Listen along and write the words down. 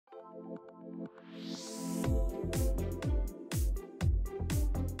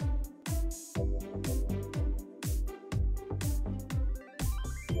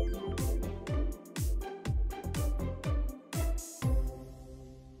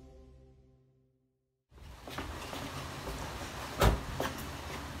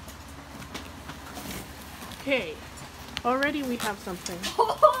Okay. Already we have something.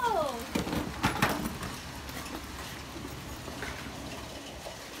 Oh!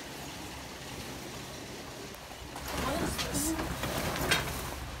 What is this?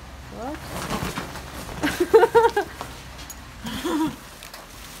 What?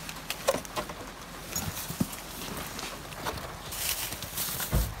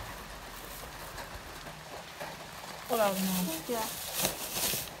 What else? Yeah.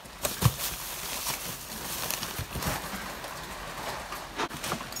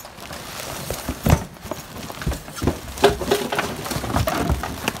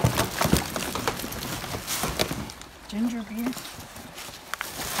 Ginger beer.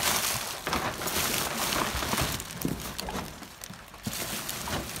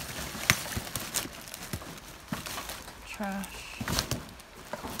 Trash.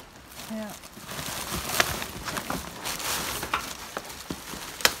 Yeah.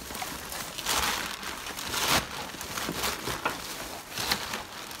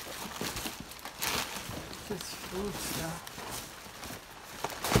 This is food stuff.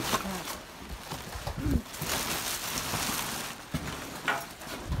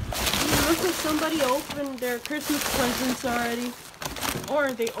 Looks like somebody opened their Christmas presents already.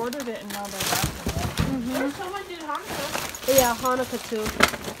 Or they ordered it and now they're wrapping it. Or someone did Hanukkah. Yeah, Hanukkah too.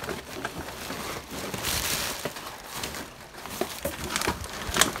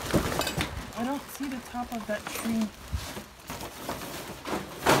 I don't see the top of that tree.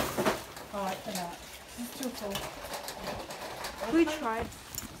 Oh, I cannot. It's too cold. We tried.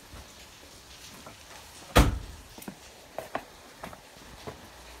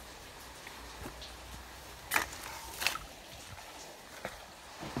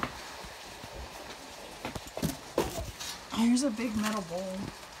 Here's a big metal bowl.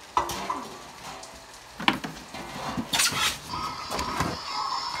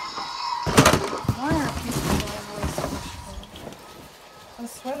 Why are people buying always so much food? A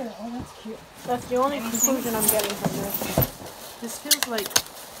sweater. Oh, that's cute. That's the only conclusion I'm getting from this. This feels like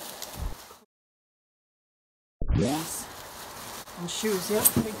Yes. And shoes. Yep.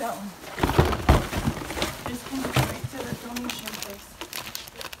 Take that one. Just come straight to the donation place.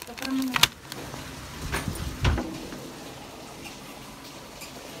 So put them in there.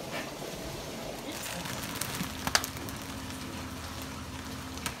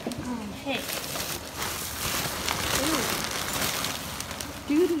 hey.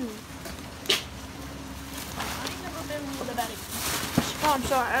 Doo-doo. I've never been with a baddie. Oh, I'm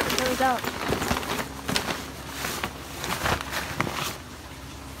sorry. I haven't turned it out.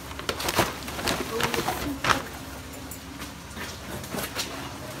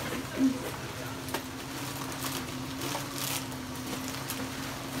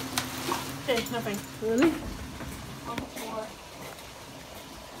 Okay, nothing. Really? On the floor.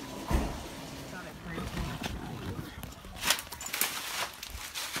 Got it breaking.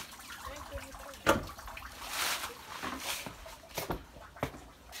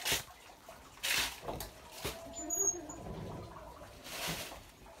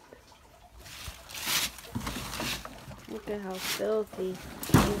 Look at how filthy.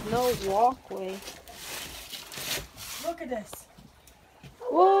 There's no walkway. Look at this.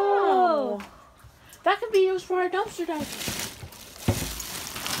 Whoa! That could be used for a dumpster dive.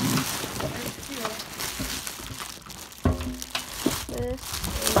 This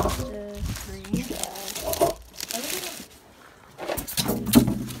is just green.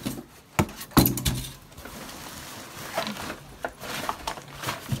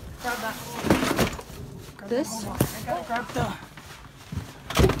 Grab that. Grab This? that. Hold on. I gotta grab the.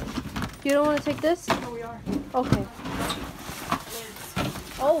 You don't want to take this? Oh, we are. Okay. Lids.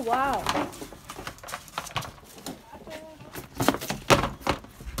 Oh, wow.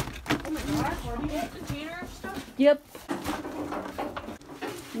 Oh my gosh. Do you get container stuff? Yep.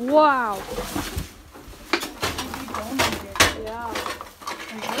 Wow. Yeah.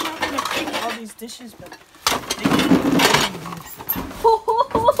 Like, we're not gonna take all these dishes, but they can be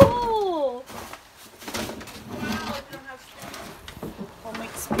Oh, We'll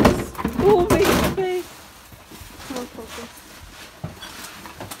make space. oh, make space. Come on, focus.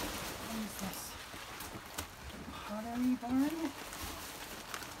 What is this? Pottery barn?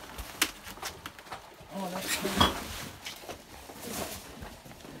 Oh, that's cool.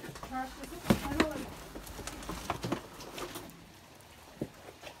 Trash, is it? I don't like.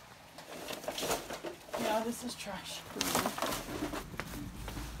 Yeah, this is trash.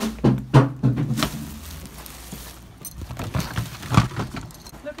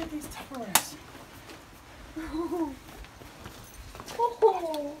 Look at these Tupperwares.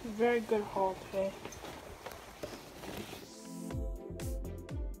 Very good haul today.